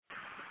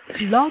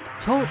Blog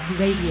Talk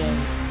Radio.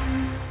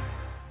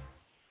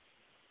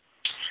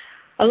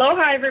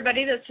 Aloha,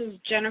 everybody. This is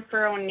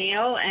Jennifer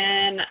O'Neill,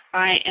 and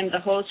I am the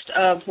host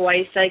of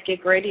Hawaii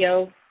Psychic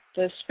Radio,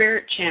 the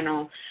Spirit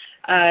Channel.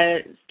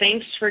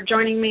 Thanks for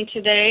joining me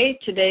today.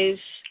 Today's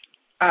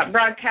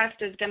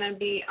broadcast is going to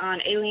be on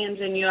aliens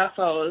and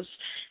UFOs.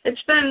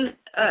 It's been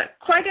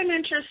quite an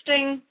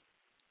interesting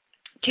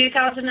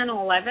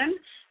 2011,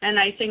 and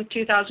I think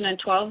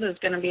 2012 is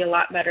going to be a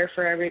lot better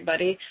for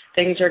everybody.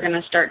 Things are going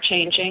to start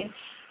changing.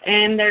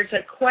 And there's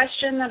a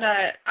question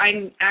that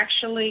I'm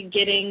actually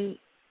getting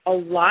a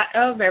lot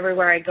of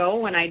everywhere I go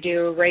when I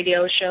do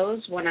radio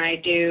shows, when I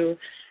do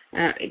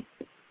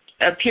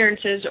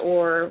appearances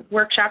or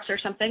workshops or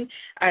something.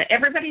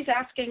 Everybody's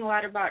asking a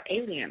lot about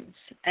aliens,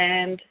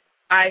 and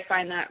I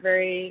find that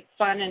very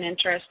fun and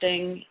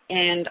interesting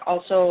and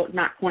also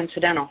not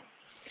coincidental.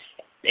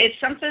 It's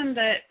something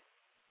that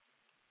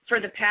for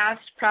the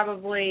past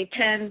probably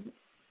 10,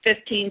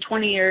 15,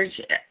 20 years,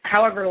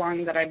 however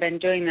long that I've been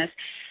doing this,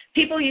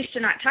 people used to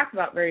not talk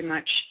about very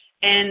much.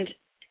 And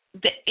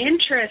the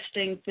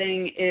interesting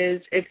thing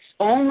is it's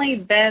only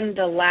been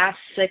the last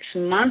 6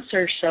 months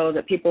or so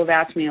that people have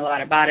asked me a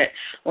lot about it,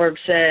 or have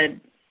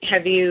said,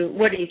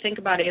 what do you think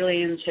about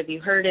aliens? Have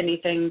you heard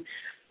anything,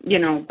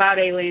 about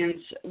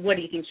aliens? What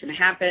do you think is going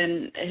to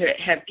happen?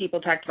 Have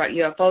people talked about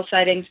UFO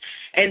sightings?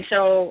 And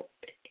so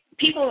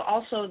people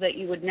also that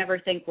you would never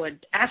think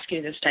would ask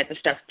you this type of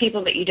stuff,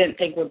 people that you didn't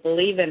think would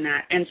believe in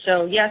that. And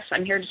so, yes,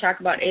 I'm here to talk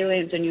about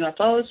aliens and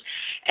UFOs,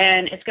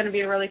 and it's going to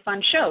be a really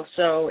fun show.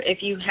 So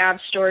if you have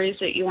stories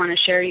that you want to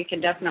share, you can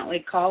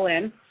definitely call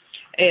in.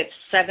 It's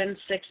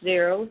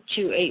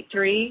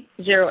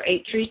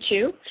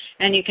 760-283-0832,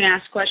 and you can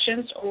ask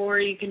questions, or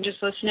you can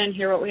just listen and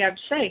hear what we have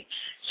to say.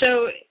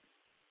 So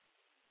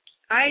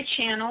I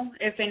channel,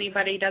 if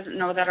anybody doesn't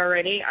know that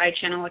already, I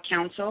channel a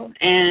council,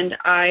 and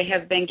I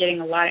have been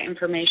getting a lot of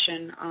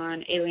information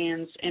on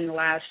aliens in the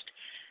last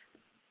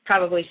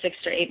probably 6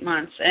 to 8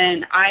 months,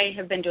 and I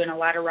have been doing a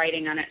lot of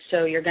writing on it,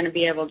 so you're going to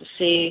be able to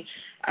see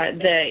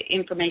the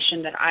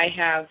information that I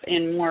have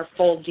in more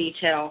full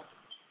detail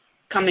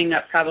coming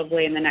up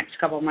probably in the next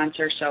couple of months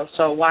or so,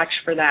 so watch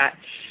for that.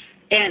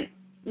 And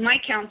my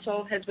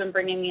council has been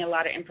bringing me a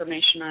lot of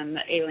information on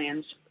the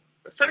aliens.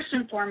 First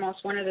and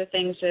foremost, one of the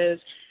things is,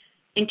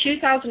 in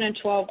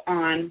 2012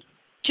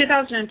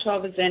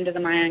 is the end of the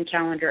Mayan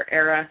calendar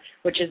era,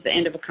 which is the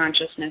end of a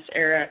consciousness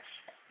era.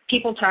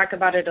 People talk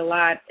about it a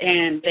lot,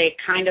 and they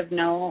kind of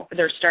know,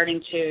 they're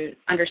starting to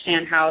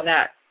understand how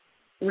that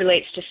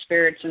relates to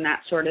spirits and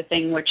that sort of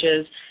thing, which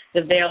is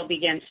the veil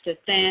begins to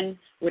thin,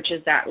 which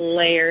is that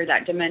layer,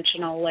 that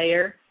dimensional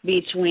layer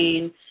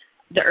between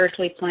the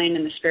earthly plane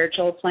and the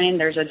spiritual plane.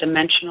 There's a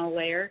dimensional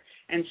layer,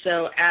 and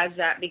so as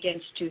that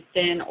begins to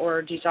thin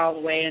or dissolve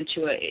away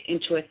into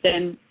a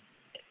thin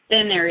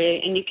area,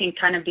 and you can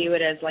kind of view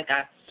it as like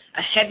a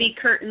heavy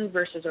curtain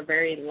versus a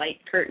very light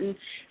curtain.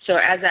 So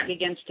as that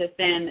begins to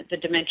thin, the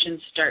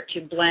dimensions start to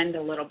blend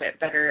a little bit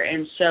better.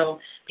 And so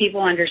people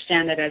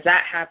understand that as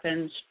that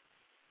happens,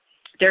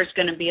 there's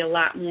going to be a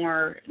lot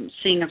more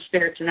seeing of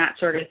spirits and that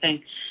sort of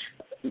thing.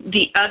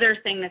 The other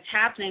thing that's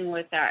happening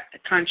with that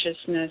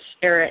consciousness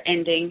era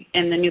ending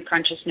and the new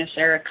consciousness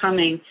era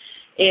coming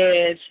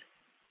is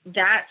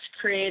that's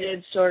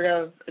created sort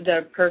of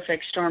the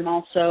perfect storm,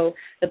 also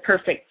the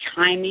perfect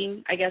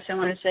timing, I guess I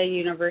want to say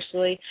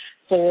universally,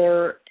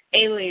 for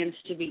aliens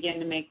to begin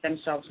to make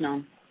themselves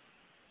known.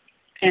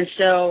 And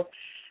so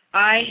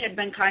I had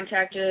been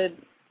contacted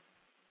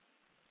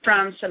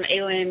from some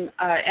alien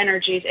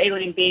energies,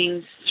 alien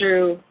beings,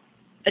 through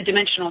a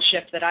dimensional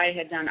shift that I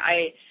had done.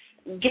 I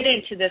get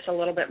into this a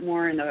little bit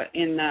more in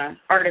the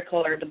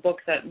article or the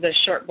book, the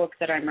short book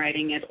that I'm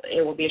writing.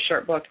 It will be a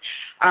short book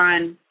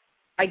on.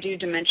 I do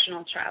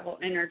dimensional travel,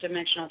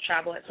 interdimensional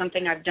travel. It's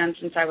something I've done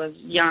since I was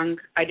young.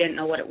 I didn't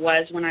know what it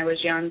was when I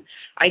was young.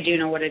 I do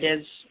know what it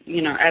is,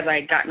 as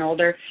I've gotten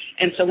older.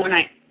 And so when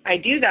I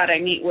do that, I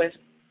meet with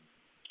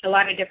a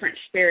lot of different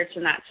spirits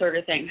and that sort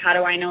of thing. How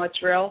do I know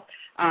it's real?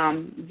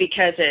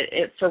 Because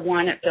it for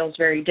one, it feels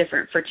very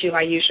different. For two,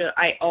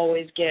 I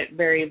always get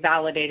very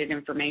validated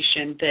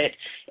information that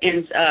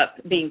ends up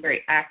being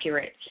very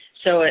accurate.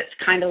 So it's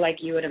kind of like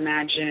you would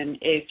imagine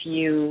if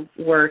you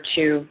were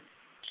to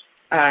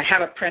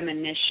have a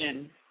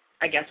premonition,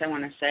 I guess I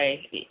want to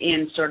say,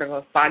 in sort of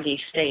a foggy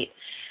state.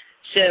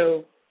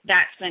 So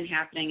that's been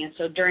happening. And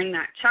so during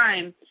that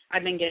time,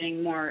 I've been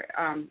getting more,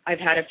 I've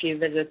had a few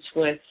visits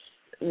with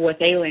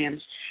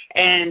aliens,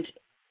 and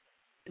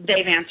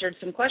they've answered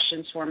some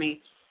questions for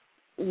me.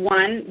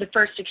 One, the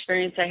first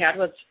experience I had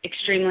was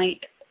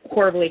extremely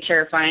horribly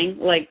terrifying.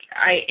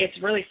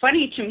 It's really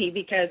funny to me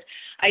because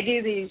I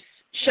do these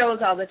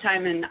shows all the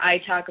time, and I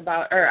talk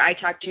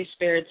to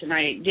spirits, and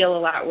I deal a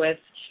lot with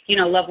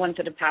loved ones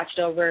that have passed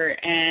over,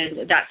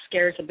 and that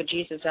scares the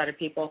bejesus out of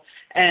people,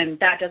 and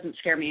that doesn't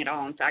scare me at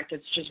all. In fact,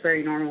 it's just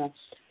very normal.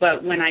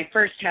 But when I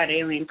first had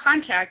alien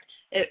contact,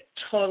 it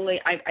totally,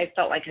 I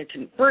felt like I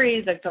couldn't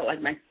breathe. I felt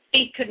like my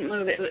feet couldn't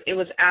move. It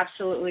was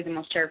absolutely the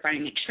most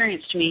terrifying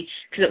experience to me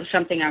because it was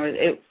something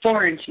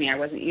foreign to me. I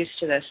wasn't used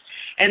to this.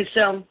 And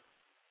so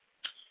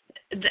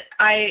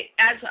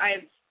as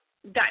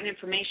I've gotten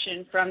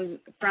information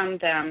from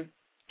them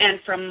and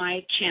from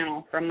my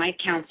channel, from my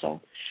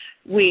council,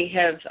 we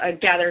have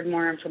gathered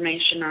more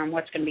information on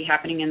what's going to be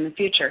happening in the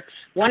future.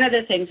 One of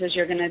the things is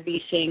you're going to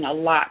be seeing a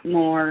lot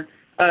more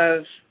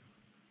of,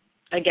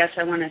 I guess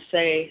I want to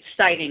say,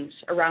 sightings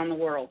around the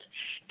world.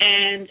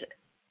 And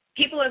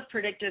people have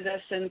predicted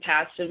this in the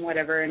past and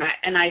whatever,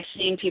 and I've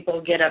seen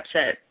people get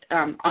upset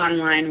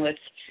online with,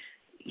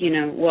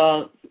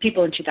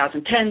 people in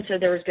 2010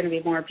 said there was going to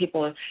be more.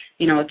 People, at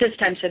this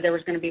time said there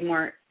was going to be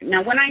more.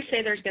 Now, when I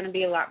say there's going to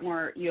be a lot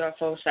more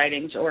UFO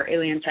sightings or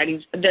alien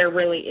sightings, there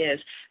really is.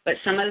 But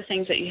some of the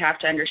things that you have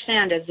to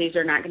understand is these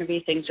are not going to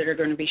be things that are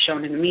going to be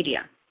shown in the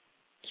media.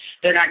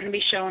 They're not going to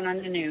be shown on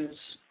the news,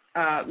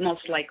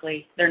 most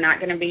likely. They're not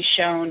going to be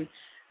shown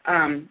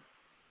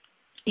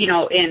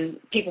in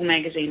People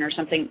magazine or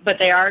something, but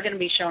they are going to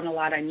be shown a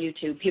lot on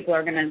YouTube. People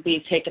are going to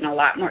be taking a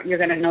lot more. You're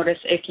going to notice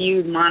if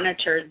you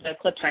monitor the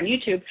clips on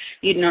YouTube,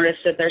 you'd notice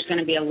that there's going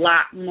to be a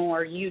lot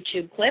more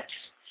YouTube clips.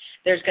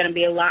 There's going to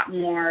be a lot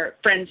more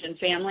friends and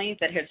family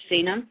that have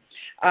seen them.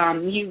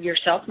 You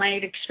yourself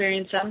might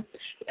experience them.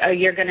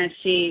 You're going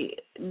to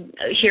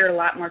hear a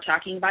lot more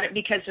talking about it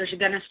because they're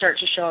going to start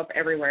to show up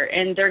everywhere,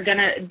 and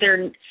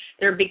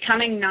they're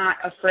becoming not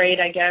afraid,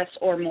 I guess,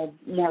 or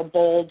more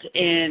bold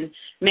in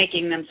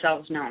making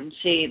themselves known.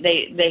 See,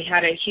 they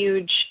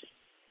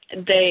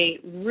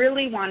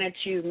really wanted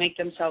to make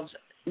themselves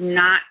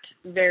not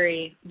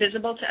very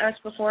visible to us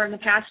before in the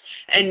past,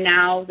 and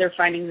now they're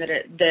finding that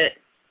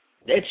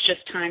it's just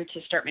time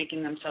to start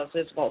making themselves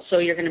visible. So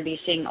you're going to be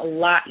seeing a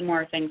lot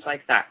more things like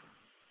that,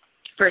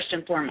 first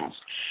and foremost.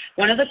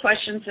 One of the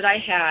questions that I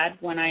had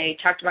when I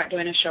talked about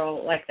doing a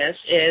show like this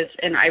is,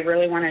 and I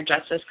really want to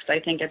address this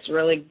because I think it's a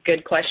really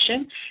good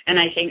question,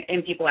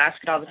 and people ask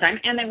it all the time,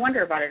 and they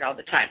wonder about it all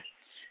the time.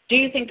 Do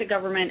you think the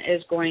government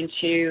is going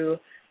to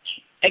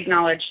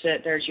acknowledge that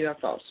there's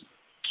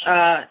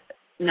UFOs?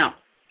 No,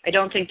 I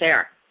don't think they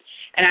are.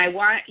 And I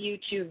want you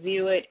to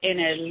view it in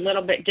a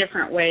little bit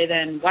different way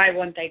than why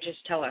wouldn't they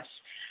just tell us?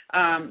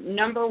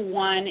 Number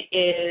one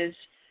is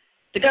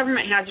the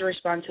government has a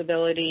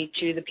responsibility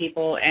to the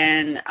people,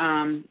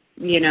 and,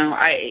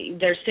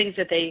 there's things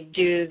that they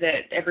do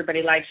that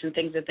everybody likes and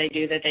things that they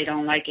do that they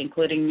don't like,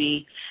 including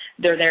me.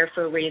 They're there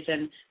for a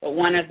reason, but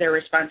one of their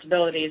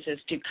responsibilities is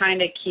to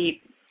kind of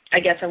keep, I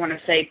guess I want to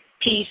say,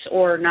 peace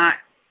or not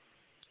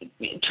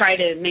try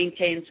to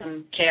maintain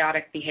some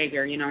chaotic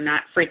behavior,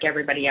 not freak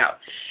everybody out.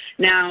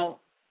 Now,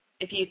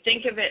 if you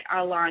think of it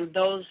along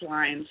those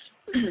lines,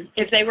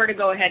 if they were to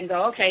go ahead and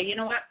go, okay, you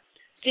know what,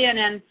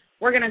 CNN,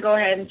 we're going to go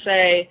ahead and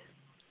say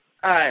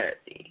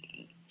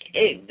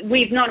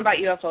we've known about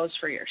UFOs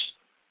for years.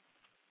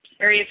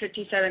 Area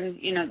 57,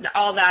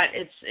 all that,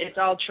 it's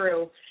all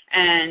true,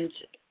 and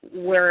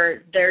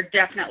they're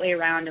definitely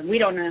around, and we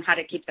don't know how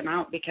to keep them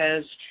out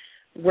because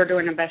we're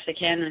doing the best they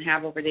can and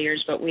have over the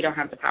years, but we don't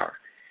have the power.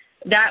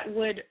 That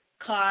would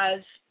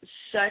cause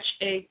such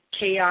a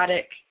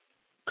chaotic,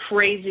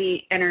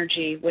 crazy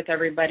energy with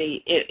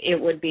everybody. It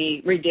would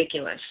be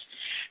ridiculous.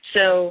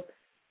 So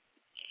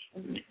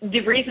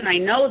the reason I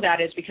know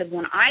that is because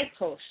when I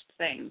post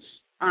things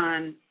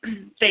on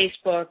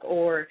Facebook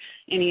or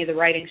any of the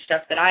writing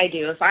stuff that I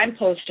do, if I'm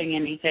posting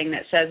anything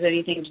that says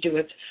anything to do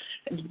with,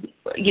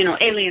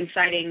 alien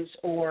sightings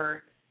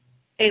or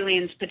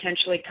aliens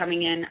potentially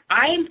coming in,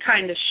 I'm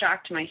kind of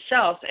shocked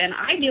myself, and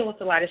I deal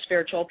with a lot of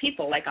spiritual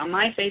people, like on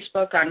my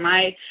Facebook, on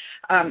my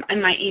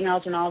in my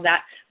emails and all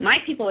that. My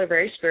people are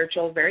very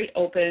spiritual, very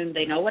open.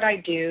 They know what I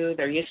do.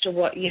 They're used to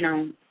what,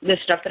 the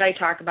stuff that I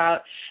talk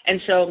about, and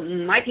so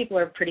my people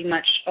are pretty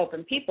much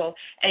open people.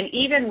 And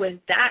even with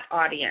that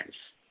audience,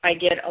 I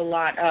get a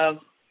lot of,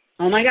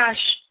 oh my gosh,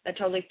 that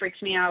totally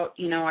freaks me out.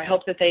 I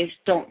hope that they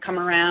don't come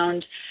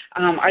around.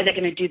 Are they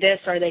going to do this?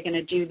 Are they going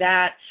to do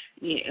that?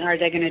 Are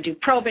they going to do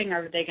probing?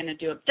 Are they going to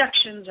do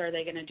abductions? Are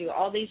they going to do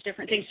all these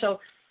different things? So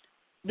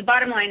the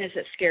bottom line is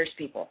it scares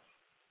people.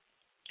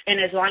 And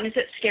as long as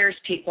it scares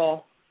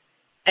people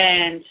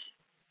and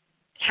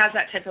has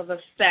that type of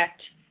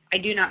effect, I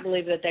do not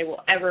believe that they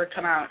will ever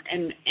come out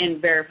and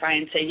verify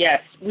and say, yes,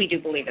 we do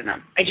believe in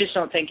them. I just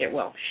don't think it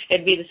will.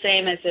 It'd be the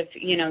same as if,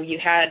 you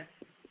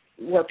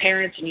were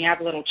parents and you have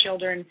little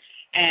children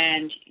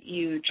and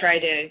you try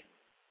to,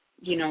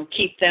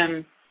 keep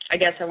them, I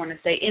guess I want to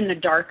say, in the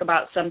dark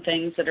about some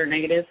things that are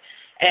negative,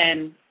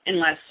 and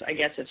unless, I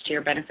guess, it's to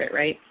your benefit,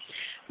 right?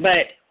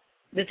 But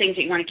the things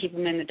that you want to keep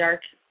them in the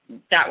dark,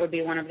 that would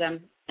be one of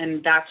them,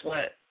 and that's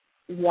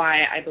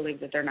why I believe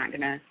that they're not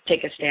going to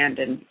take a stand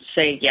and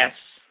say yes,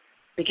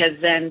 because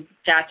then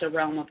that's a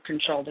realm of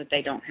control that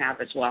they don't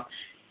have as well.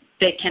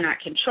 They cannot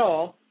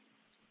control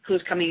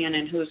who's coming in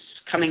and who's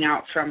coming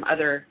out from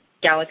other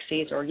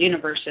galaxies or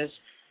universes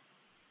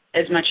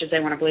as much as they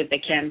want to believe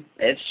they can.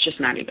 It's just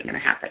not even going to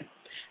happen.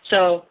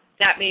 So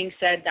that being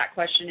said, that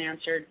question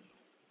answered,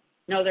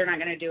 no, they're not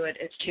going to do it.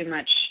 It's too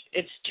much.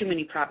 It's too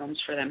many problems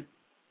for them.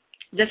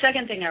 The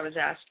second thing I was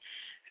asked,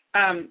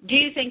 do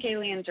you think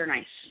aliens are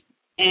nice?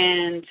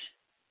 And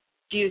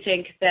do you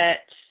think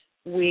that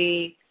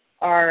we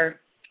are,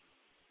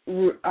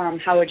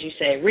 how would you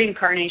say,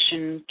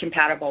 reincarnation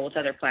compatible with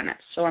other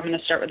planets? So I'm going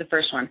to start with the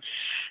first one.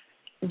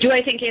 Do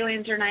I think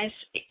aliens are nice?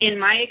 In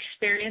my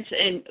experience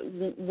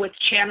and with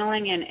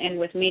channeling and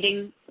with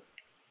meeting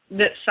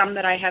some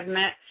that I have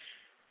met,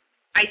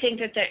 I think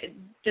that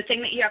the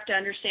thing that you have to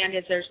understand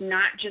is there's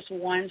not just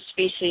one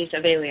species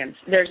of aliens.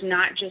 There's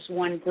not just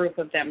one group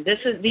of them.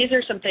 These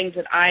are some things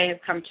that I have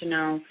come to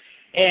know,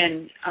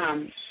 and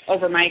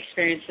over my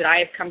experience that I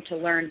have come to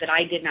learn that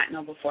I did not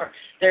know before.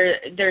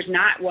 There's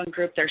not one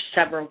group. There's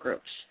several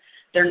groups.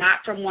 They're not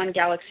from one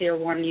galaxy or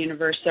one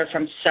universe. They're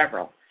from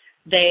several.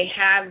 They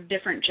have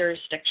different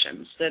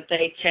jurisdictions that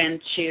they tend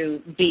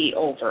to be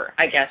over,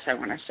 I guess I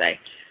want to say.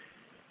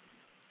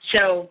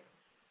 So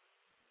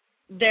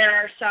there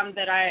are some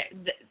that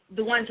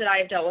the ones that I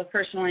have dealt with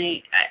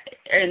personally,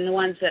 and the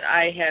ones that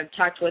I have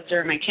talked with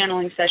during my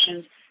channeling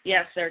sessions,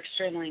 yes, they're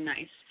extremely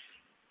nice.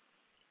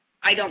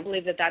 I don't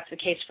believe that that's the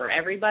case for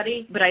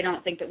everybody, but I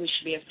don't think that we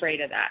should be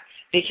afraid of that,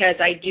 because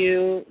I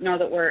do know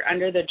that we're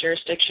under the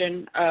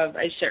jurisdiction of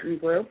a certain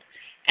group,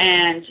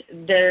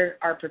 and they're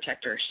our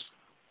protectors.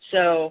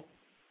 So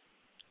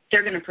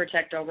they're going to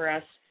protect over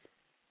us.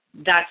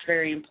 That's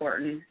very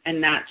important,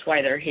 and that's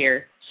why they're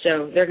here.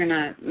 So they're going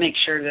to make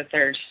sure that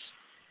there's,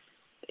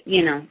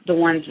 the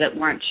ones that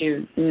want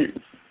to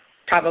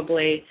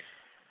probably,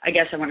 I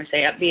guess I want to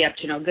say, be up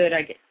to no good,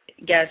 I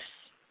guess.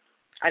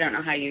 I don't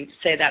know how you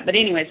say that. But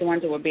anyways, the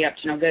ones that would be up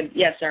to no good,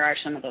 yes, there are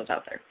some of those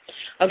out there.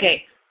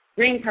 Okay,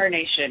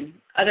 reincarnation,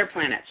 other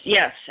planets.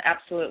 Yes,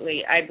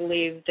 absolutely. I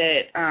believe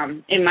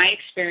that in my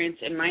experience,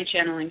 in my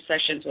channeling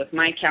sessions with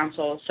my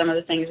council, some of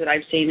the things that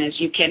I've seen is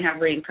you can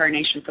have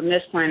reincarnation from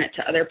this planet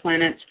to other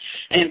planets.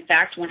 And in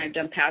fact, when I've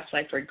done past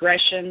life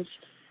regressions,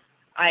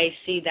 I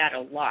see that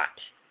a lot.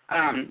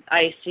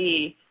 I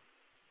see,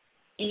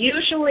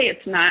 usually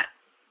it's not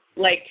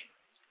like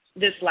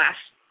this last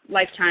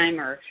lifetime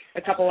or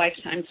a couple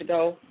lifetimes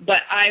ago,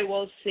 but I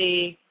will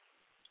see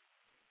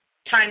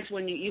times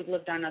when you've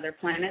lived on other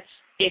planets,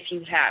 if you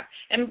have.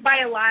 And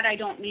by a lot, I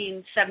don't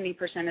mean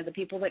 70% of the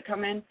people that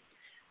come in.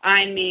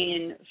 I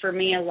mean, for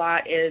me, a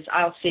lot is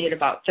I'll see it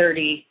about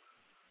 40%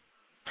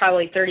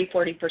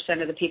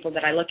 of the people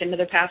that I look into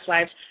their past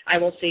lives, I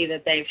will see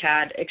that they've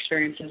had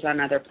experiences on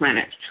other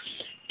planets.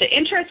 The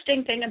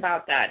interesting thing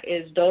about that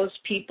is those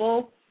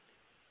people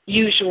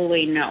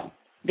usually know,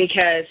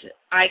 because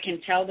I can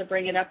tell to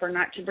bring it up or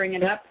not to bring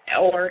it up,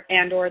 or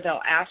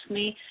they'll ask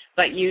me,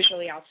 but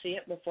usually I'll see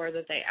it before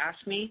that they ask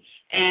me,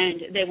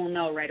 and they will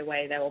know right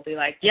away. They will be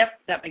like, yep,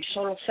 that makes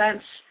total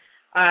sense.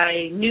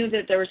 I knew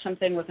that there was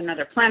something with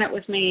another planet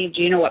with me.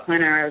 Do you know what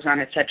planet I was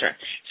on, etc.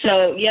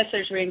 So, yes,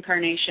 there's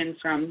reincarnation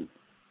from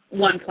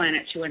one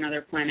planet to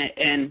another planet,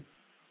 and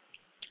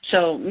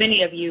so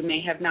many of you may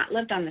have not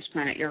lived on this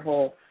planet your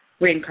whole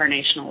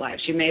reincarnational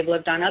lives. You may have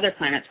lived on other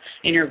planets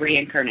in your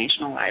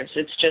reincarnational lives.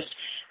 It's just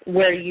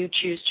where you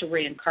choose to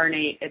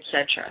reincarnate,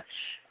 etc.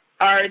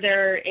 Are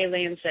there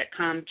aliens that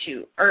come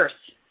to Earth?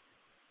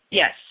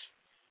 Yes.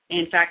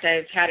 In fact,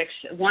 I've had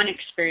one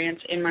experience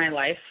in my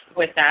life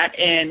with that,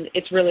 and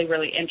it's really,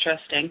 really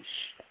interesting.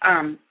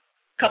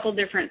 Couple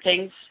different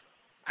things.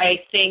 I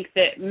think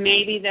that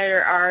maybe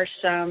there are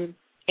some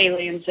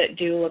aliens that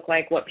do look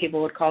like what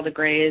people would call the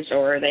Greys,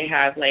 or they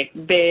have like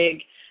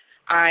big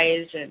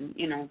eyes and,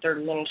 they're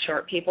little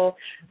short people.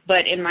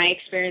 But in my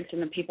experience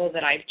and the people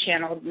that I've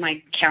channeled, my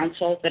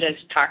counsel that has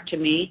talked to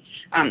me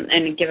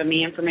and given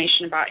me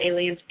information about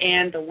aliens,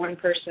 and the one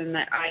person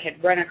that I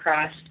had run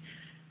across,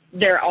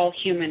 they're all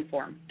human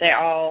form. They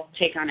all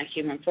take on a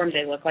human form.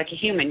 They look like a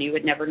human. You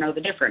would never know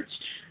the difference.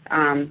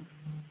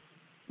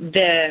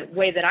 The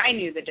way that I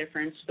knew the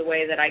difference, the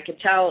way that I could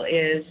tell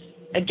is,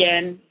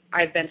 again,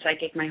 I've been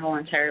psychic my whole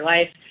entire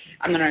life.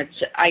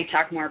 I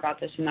talk more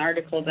about this in the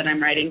article that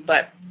I'm writing,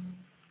 but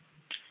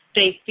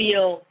they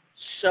feel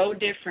so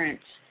different.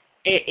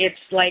 It's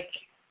like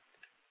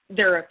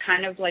they're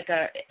kind of like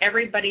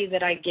everybody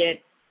that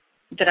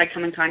I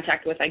come in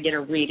contact with, I get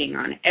a reading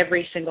on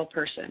every single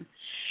person.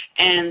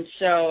 And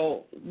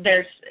so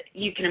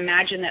you can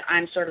imagine that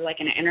I'm sort of like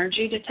an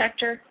energy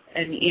detector,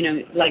 and,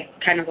 like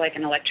kind of like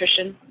an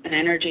electrician, an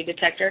energy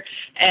detector.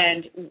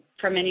 And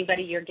from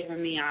anybody, you're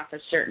giving me off a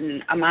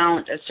certain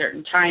amount, a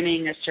certain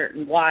timing, a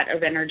certain watt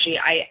of energy.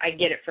 I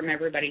get it from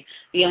everybody.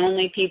 The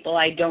only people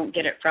I don't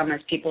get it from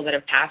is people that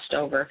have passed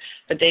over.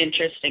 But the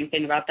interesting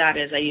thing about that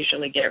is I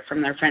usually get it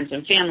from their friends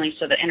and family,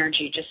 so the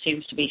energy just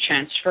seems to be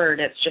transferred.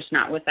 It's just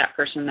not with that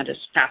person that has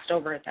passed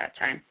over at that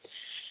time.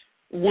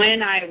 When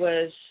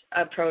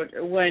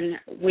when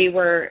we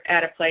were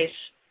at a place,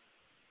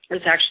 it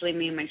was actually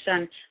me and my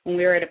son, when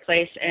we were at a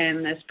place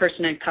and this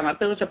person had come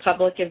up. It was a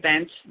public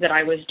event that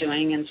I was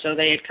doing, and so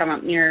they had come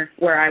up near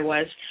where I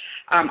was.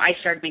 I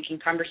started making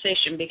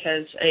conversation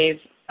because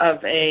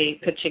of a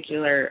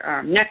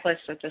particular necklace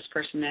that this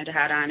person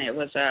had on. It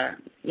was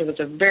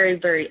a very,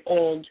 very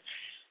old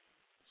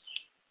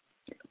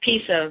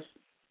piece of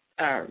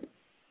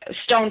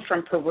stone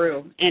from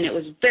Peru, and it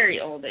was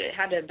very old. It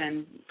had to have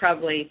been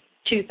probably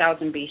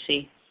 2000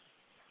 BC.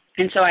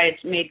 And so I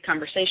had made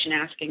conversation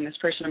asking this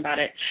person about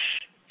it.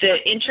 The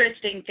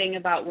interesting thing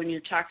about when you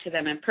talk to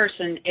them in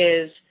person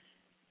is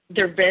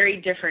they're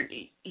very different.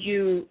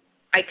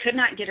 I could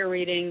not get a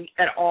reading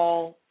at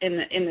all in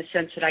the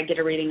sense that I get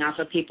a reading off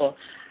of people.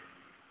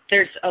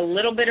 There's a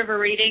little bit of a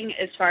reading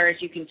as far as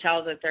you can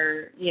tell that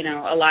they're,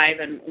 alive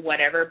and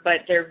whatever,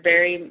 but they're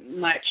very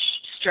much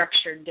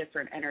structured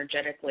different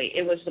energetically.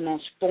 It was the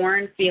most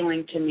foreign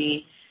feeling to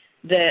me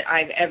that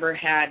I've ever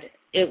had.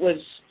 It was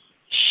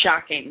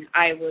shocking.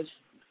 I was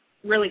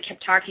really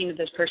kept talking to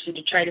this person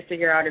to try to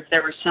figure out if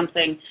there was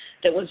something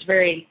that was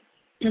very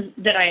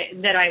that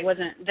I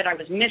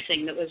was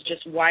missing. That was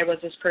just, why was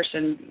this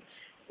person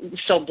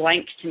so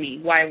blank to me?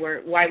 Why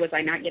was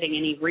I not getting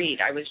any read?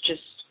 I was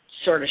just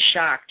sort of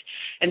shocked.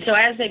 And so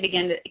as they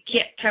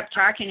kept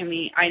talking to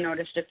me, I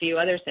noticed a few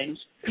other things,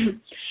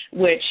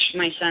 which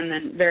my son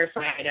then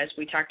verified as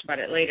we talked about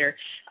it later.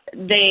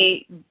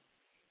 They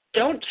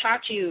don't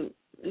talk to you.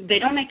 They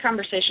don't make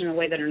conversation the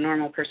way that a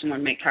normal person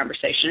would make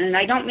conversation. And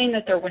I don't mean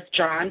that they're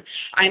withdrawn.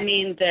 I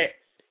mean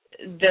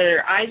that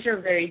their eyes are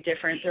very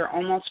different. They're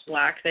almost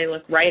black. They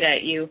look right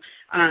at you.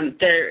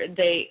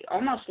 They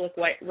almost look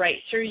right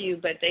through you,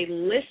 but they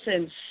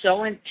listen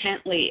so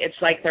intently. It's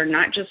like they're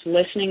not just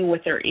listening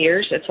with their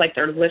ears. It's like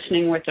they're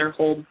listening with their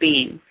whole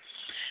being.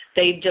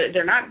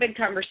 They're not big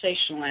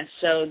conversationalists,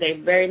 so they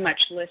very much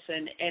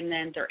listen, and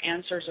then their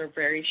answers are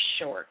very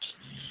short.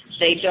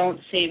 They don't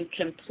seem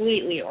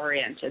completely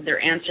oriented.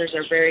 Their answers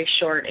are very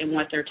short in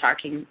what they're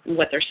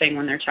saying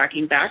when they're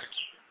talking back.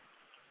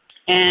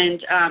 And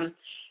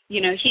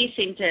he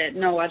seemed to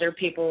know other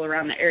people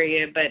around the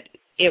area, but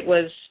it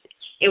was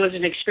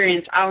an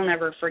experience I'll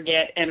never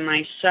forget, and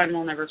my son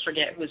will never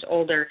forget, who's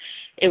older.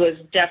 It was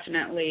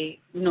definitely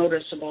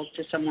noticeable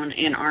to someone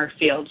in our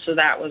field, so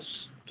that was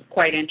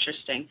quite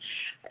interesting.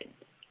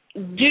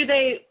 Do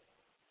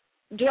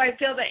I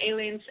feel that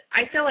aliens,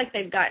 I feel like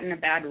they've gotten a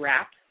bad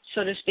rap,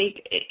 so to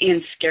speak,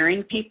 in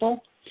scaring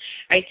people.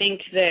 I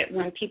think that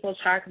when people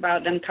talk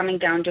about them coming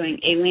down doing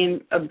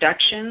alien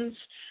abductions,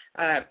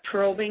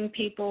 probing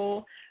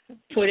people,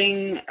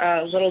 putting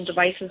little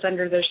devices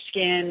under their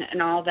skin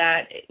and all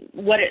that,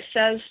 what it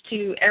says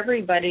to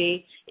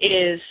everybody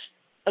is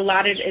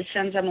it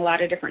sends them a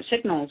lot of different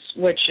signals,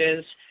 which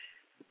is,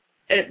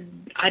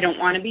 I don't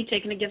want to be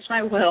taken against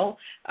my will.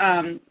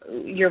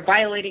 You're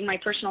violating my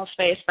personal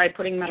space by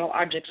putting metal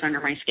objects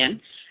under my skin.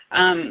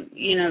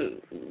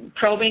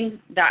 Probing,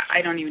 that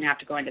I don't even have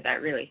to go into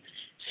that really.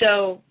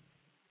 So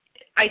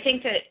I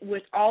think that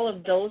with all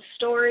of those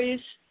stories,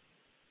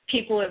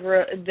 people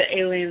the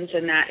aliens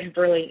and that have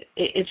really,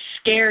 it's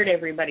scared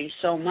everybody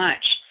so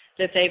much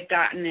that they've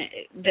gotten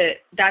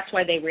that's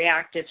why they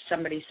react if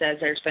somebody says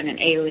there's been an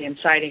alien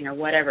sighting or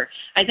whatever.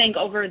 I think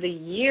over the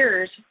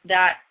years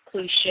that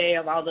cliche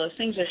of all those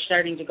things are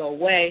starting to go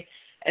away,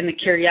 and the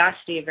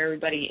curiosity of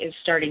everybody is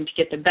starting to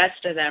get the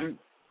best of them,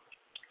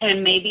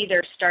 and maybe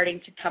they're starting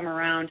to come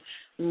around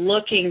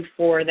looking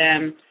for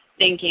them,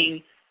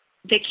 thinking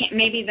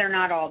maybe they're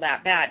not all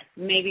that bad.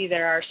 Maybe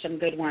there are some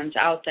good ones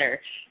out there.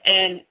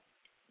 And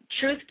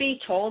truth be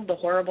told, the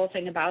horrible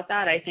thing about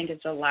that, I think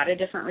it's a lot of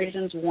different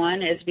reasons.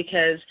 One is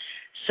because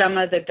some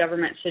of the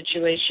government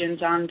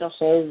situations on the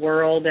whole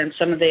world and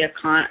some of the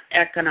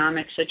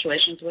economic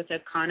situations with the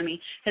economy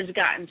has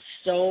gotten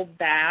so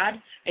bad,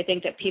 I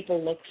think that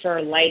people look for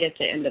a light at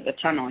the end of the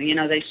tunnel.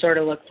 They sort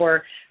of look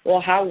for,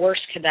 well, how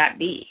worse could that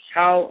be?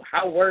 How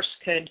worse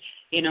could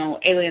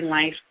alien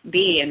life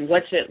be, and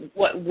what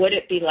would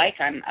it be like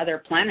on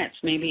other planets?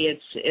 Maybe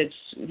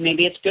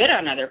it's good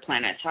on other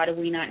planets. How do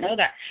we not know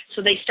that?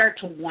 So they start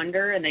to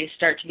wonder and they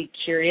start to be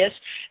curious,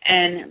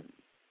 and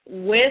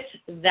with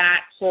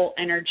that whole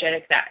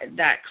energetic,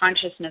 that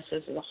consciousness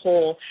as a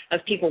whole of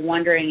people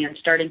wondering and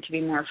starting to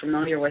be more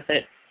familiar with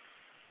it,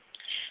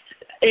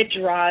 it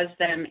draws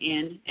them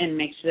in and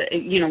makes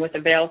it, with the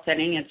veil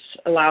thinning, it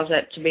allows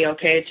it to be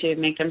okay to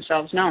make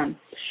themselves known.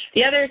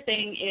 The other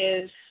thing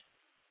is,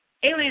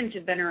 aliens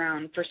have been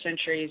around for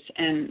centuries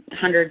and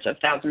hundreds of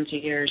thousands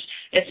of years.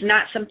 It's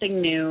not something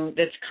new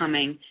that's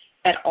coming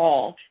at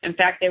all. In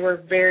fact, they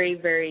were very,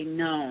 very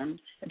known.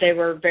 They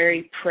were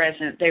very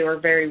present. They were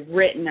very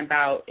written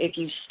about. If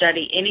you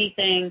study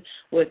anything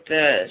with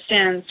the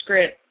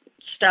Sanskrit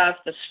stuff,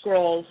 the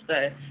scrolls,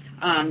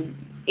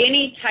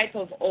 any type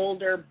of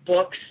older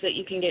books that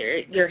you can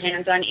get your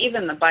hands on,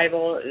 even the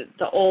Bible,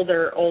 the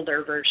older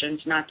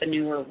versions, not the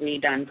newer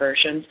redone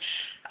versions,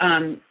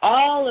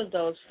 all of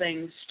those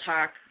things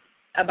talk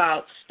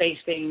about space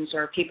beings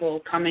or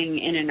people coming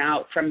in and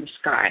out from the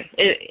sky.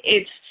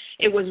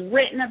 It was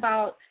written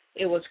about,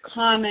 it was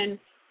common,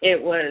 it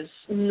was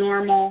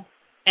normal,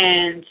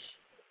 and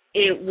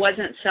it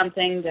wasn't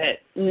something that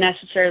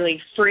necessarily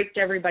freaked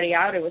everybody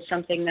out. It was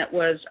something that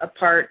was a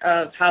part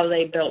of how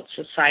they built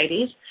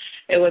societies.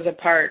 It was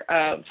a part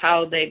of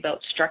how they built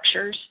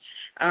structures.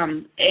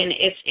 And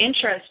it's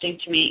interesting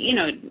to me,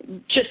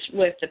 just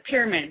with the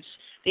pyramids,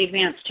 the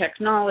advanced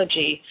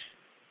technology,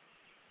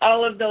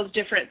 all of those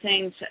different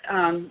things,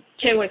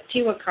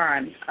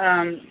 Teotihuacan,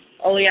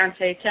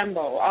 Oleante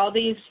Tembo, all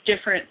these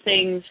different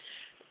things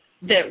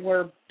that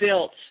were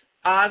built,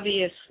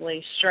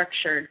 obviously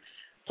structured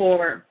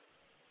for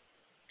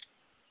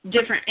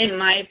different, in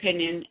my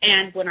opinion,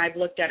 and when I've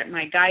looked at it,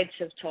 my guides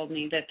have told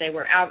me that they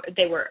were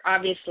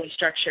obviously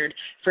structured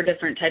for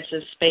different types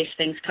of space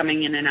things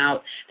coming in and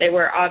out. They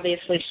were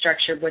obviously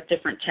structured with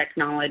different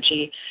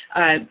technology.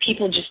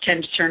 People just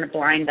tend to turn a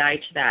blind eye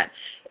to that.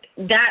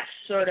 That's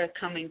sort of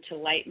coming to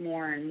light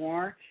more and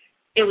more.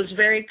 It was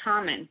very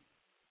common.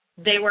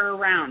 They were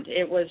around.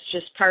 It was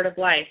just part of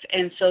life.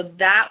 And so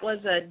that was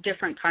a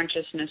different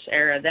consciousness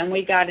era. Then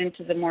we got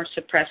into the more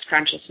suppressed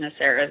consciousness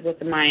era with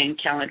the Mayan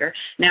calendar.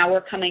 Now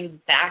we're coming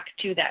back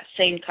to that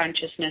same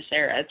consciousness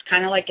era. It's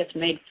kind of like it's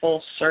made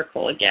full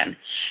circle again.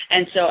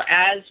 And so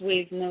as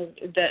we've moved,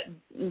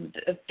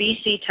 the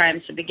BC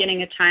times, the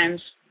beginning of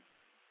times,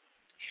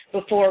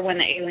 before when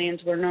the aliens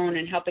were known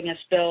and helping us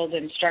build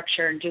and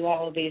structure and do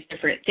all of these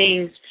different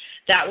things,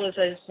 that was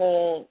a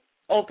whole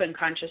open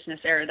consciousness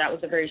era. That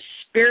was a very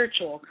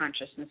spiritual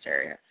consciousness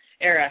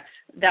era.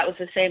 That was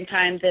the same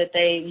time that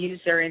they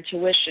used their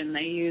intuition.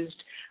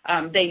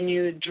 They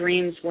knew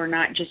dreams were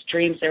not just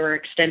dreams, they were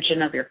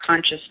extension of your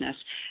consciousness.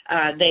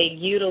 They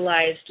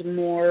utilized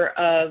more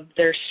of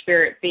their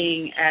spirit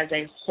being as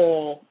a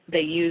whole.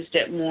 They used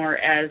it more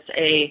as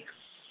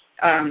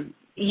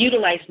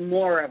utilized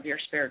more of your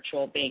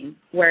spiritual being.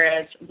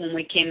 Whereas when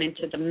we came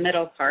into the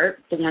middle part,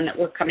 the one that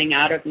we're coming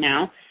out of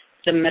now,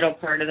 the middle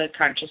part of the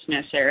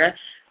consciousness era,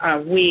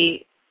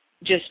 we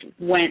just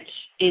went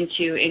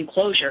into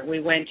enclosure. We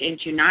went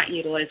into not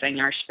utilizing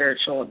our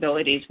spiritual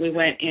abilities. We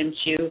went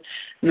into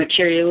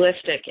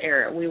materialistic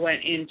era. We went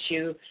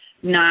into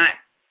not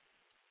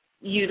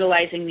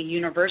utilizing the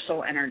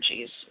universal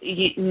energies,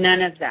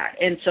 none of that.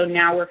 And so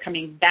now we're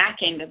coming back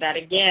into that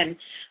again.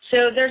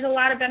 So there's a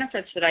lot of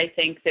benefits that I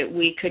think that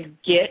we could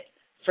get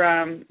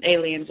from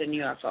aliens and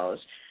UFOs.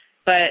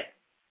 But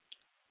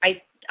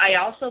I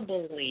also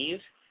believe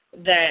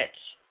that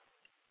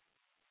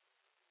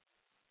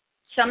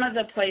some of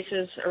the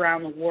places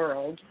around the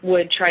world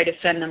would try to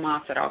fend them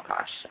off at all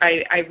costs.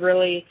 I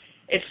really,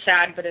 it's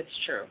sad, but it's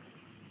true.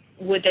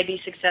 Would they be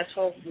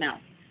successful? No.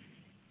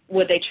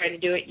 Would they try to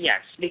do it? Yes.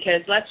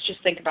 Because let's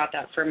just think about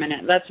that for a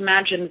minute. Let's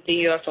imagine that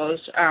the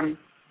UFOs,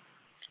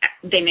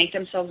 they make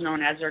themselves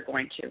known as they're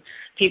going to.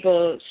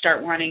 People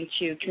start wanting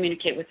to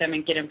communicate with them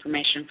and get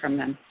information from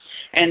them.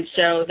 And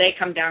so they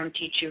come down and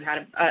teach you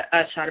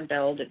us how to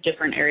build at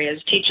different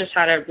areas, teach us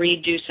how to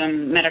redo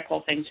some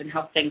medical things and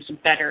help things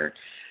better.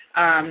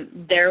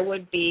 There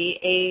would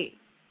be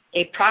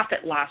a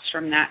profit loss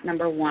from that,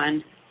 number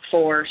one,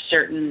 for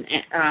certain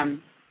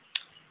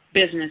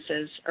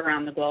businesses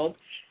around the globe.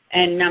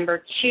 And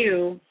number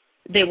two,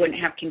 they wouldn't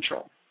have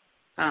control.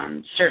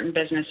 Certain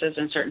businesses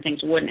and certain things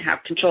wouldn't have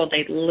control.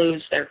 They'd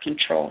lose their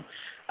control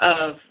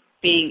of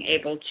being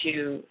able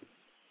to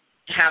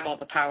have all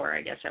the power,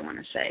 I guess I want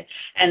to say,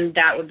 and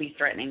that would be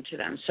threatening to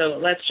them.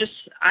 So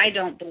I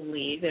don't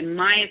believe, in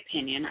my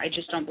opinion, I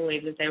just don't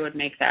believe that they would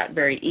make that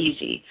very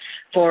easy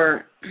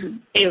for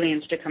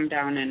aliens to come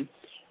down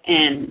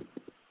and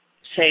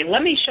say,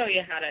 let me show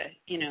you how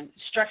to,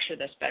 structure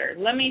this better.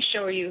 Let me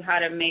show you how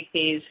to make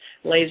these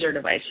laser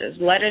devices.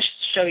 Let us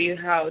show you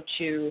how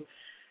to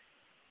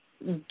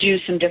do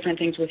some different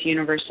things with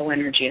universal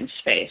energy and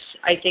space.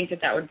 I think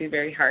that would be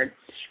very hard.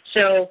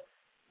 So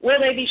will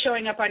they be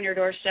showing up on your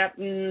doorstep?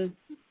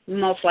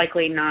 Most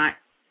likely not.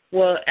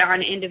 Well,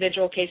 on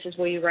individual cases,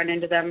 will you run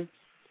into them?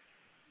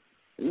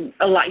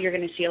 A lot. You're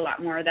going to see a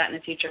lot more of that in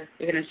the future.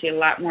 You're going to see a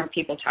lot more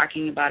people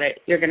talking about it.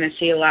 You're going to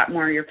see a lot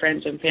more of your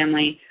friends and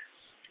family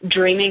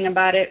dreaming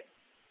about it,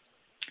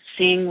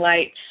 seeing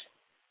lights,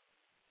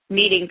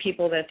 meeting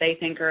people that they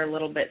think are a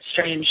little bit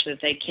strange that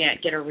they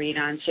can't get a read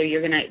on. So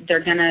you're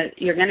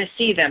gonna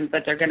see them,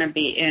 but they're gonna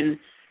be in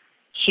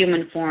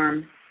human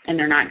form, and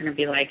they're not gonna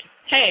be like,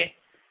 hey,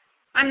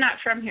 I'm not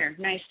from here.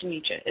 Nice to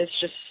meet you. It's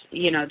just,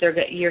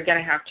 you're going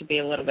to have to be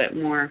a little bit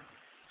more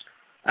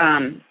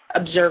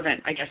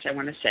observant, I guess I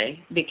want to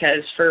say,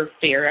 because for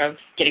fear of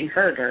getting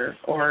hurt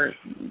or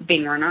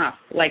being run off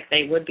like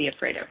they would be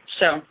afraid of.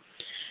 So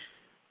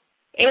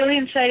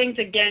alien sightings,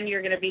 again,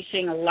 you're going to be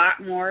seeing a lot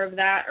more of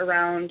that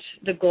around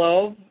the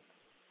globe.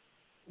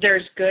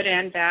 There's good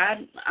and bad.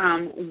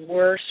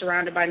 We're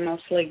surrounded by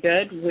mostly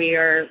good. We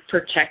are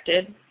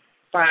protected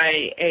by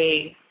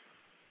a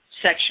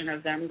section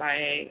of them, by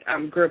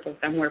a group of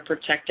them. We're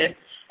protected,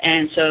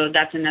 and so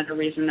that's another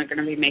reason they're going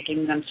to be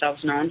making themselves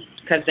known,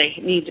 because they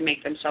need to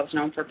make themselves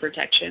known for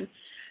protection.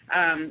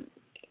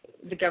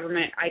 The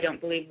government, I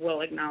don't believe,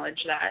 will acknowledge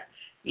that.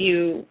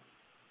 You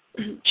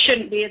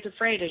shouldn't be as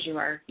afraid as you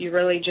are. You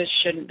really just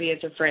shouldn't be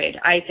as afraid.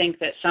 I think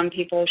that some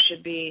people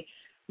should be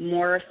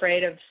more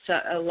afraid of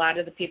a lot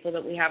of the people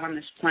that we have on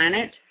this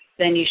planet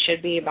than you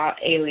should be about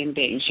alien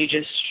beings.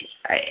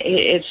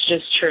 It's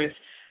just truth.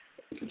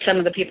 Some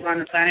of the people on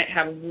the planet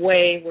have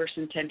way worse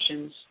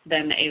intentions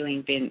than the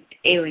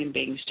alien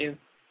beings do.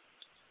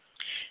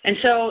 And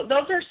so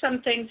those are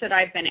some things that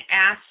I've been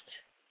asked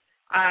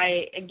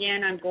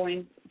I'm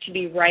going to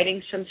be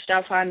writing some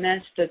stuff on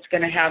this that's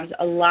going to have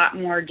a lot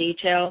more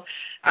detail.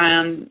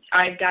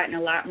 I've gotten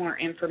a lot more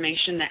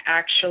information that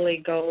actually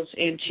goes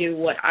into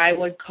what I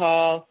would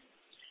call,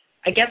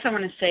 I guess I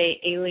want to say,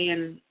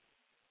 alien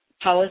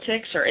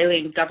politics or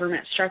alien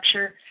government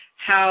structure.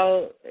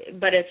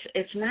 But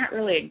it's not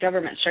really a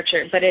government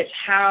structure, but it's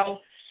how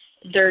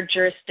their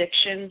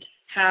jurisdictions,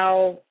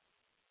 how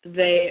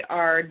they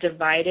are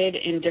divided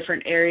in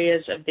different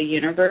areas of the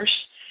universe.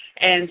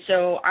 And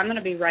so I'm going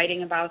to be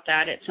writing about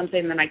that. It's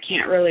something that I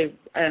can't really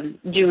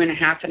do in a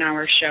half an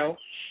hour show.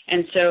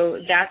 And so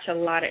that's a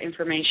lot of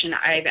information.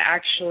 I've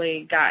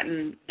actually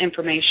gotten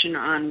information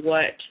on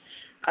what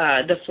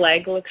the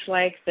flag looks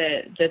like,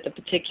 that the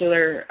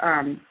particular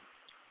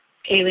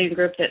alien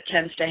group that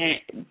tends to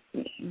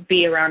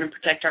be around and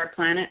protect our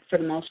planet for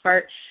the most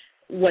part,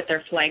 what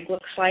their flag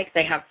looks like.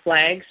 They have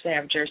flags, they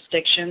have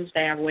jurisdictions,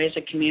 they have ways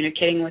of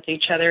communicating with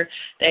each other,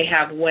 they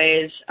have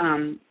ways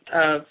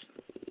of,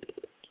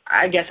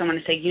 I guess I want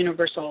to say,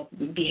 universal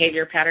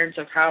behavior patterns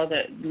of how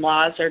the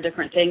laws are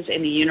different things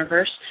in the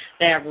universe.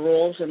 They have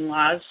rules and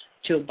laws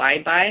to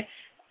abide by.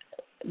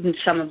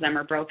 Some of them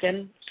are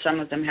broken, some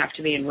of them have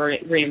to be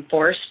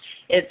reinforced.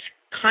 It's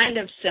kind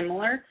of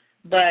similar,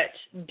 but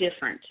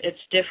different. It's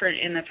different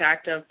in the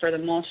fact of, for the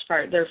most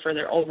part, they're for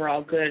their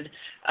overall good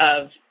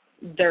of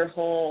their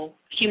whole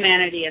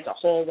humanity as a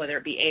whole, whether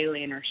it be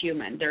alien or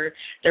human. They're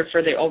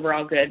for the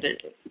overall good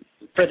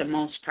for the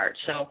most part.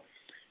 So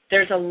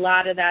there's a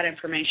lot of that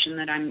information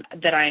that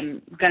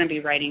I'm going to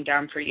be writing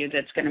down for you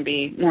that's going to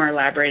be more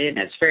elaborated,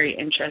 and it's very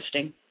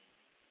interesting.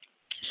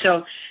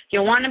 So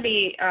you'll want to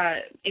be,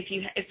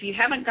 if you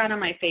haven't gone on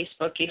my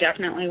Facebook, you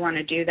definitely want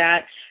to do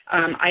that.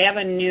 I have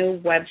a new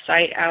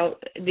website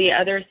out. The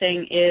other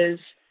thing is,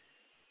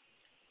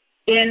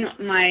 in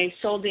my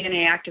soul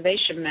DNA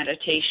activation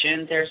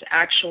meditation, there's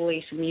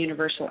actually some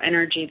universal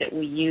energy that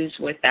we use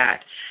with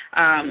that.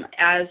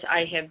 As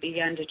I have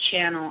begun to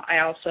channel, I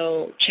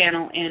also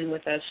channel in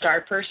with a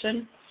star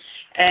person.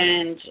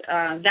 And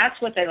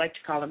that's what they like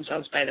to call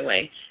themselves, by the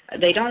way.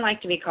 They don't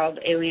like to be called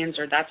aliens,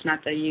 or that's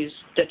not the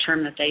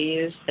term that they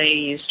use. They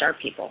use star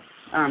people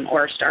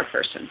or star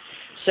person.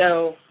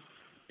 So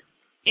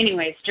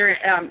anyways,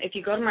 if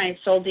you go to my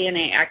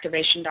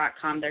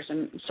souldnaactivation.com, there's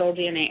a soul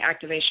DNA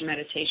activation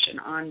meditation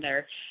on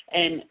there.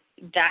 And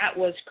that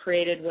was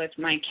created with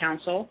my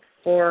counsel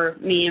for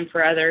me and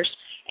for others.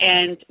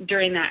 And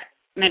during that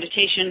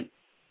meditation,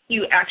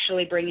 you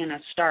actually bring in a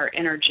star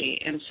energy.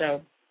 And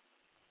so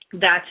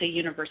that's a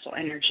universal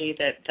energy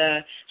that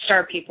the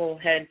star people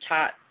had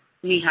taught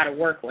me how to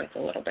work with a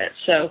little bit.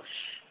 So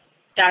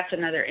that's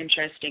another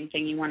interesting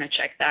thing. You want to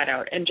check that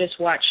out. And just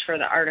watch for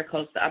the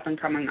articles, the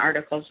up-and-coming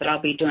articles that I'll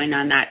be doing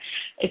on that.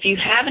 If you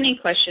have any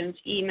questions,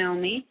 email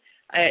me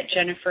at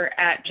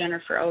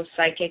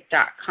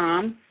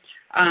jennifer@jenniferopsychic.com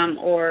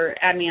or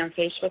add me on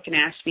Facebook and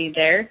ask me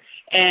there.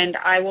 And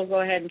I will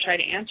go ahead and try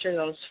to answer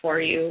those for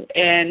you.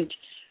 And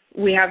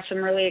we have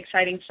some really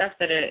exciting stuff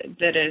that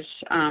is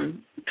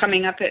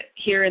coming up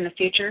here in the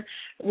future.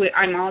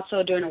 I'm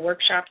also doing a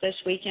workshop this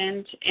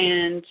weekend,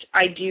 and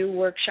I do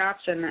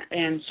workshops,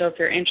 and so if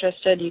you're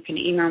interested, you can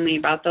email me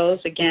about those.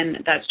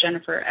 Again, that's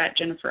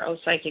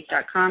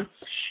jennifer@jenniferopsychic.com.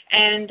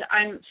 And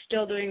I'm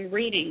still doing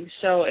readings,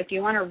 so if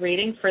you want a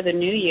reading for the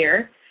new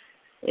year,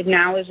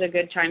 now is a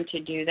good time to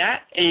do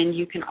that. And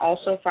you can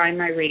also find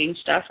my reading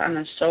stuff on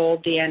the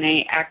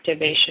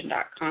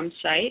souldnaactivation.com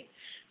site.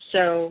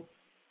 So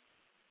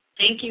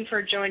thank you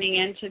for joining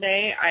in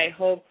today. I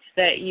hope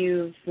that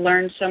you've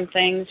learned some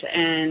things,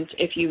 and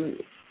if you,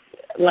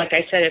 like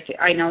I said,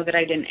 I know that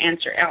I didn't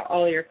answer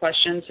all your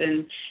questions,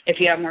 and if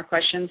you have more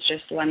questions,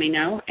 just let me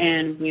know,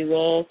 and we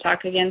will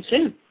talk again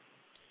soon.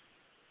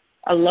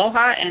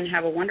 Aloha, and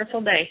have a wonderful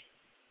day.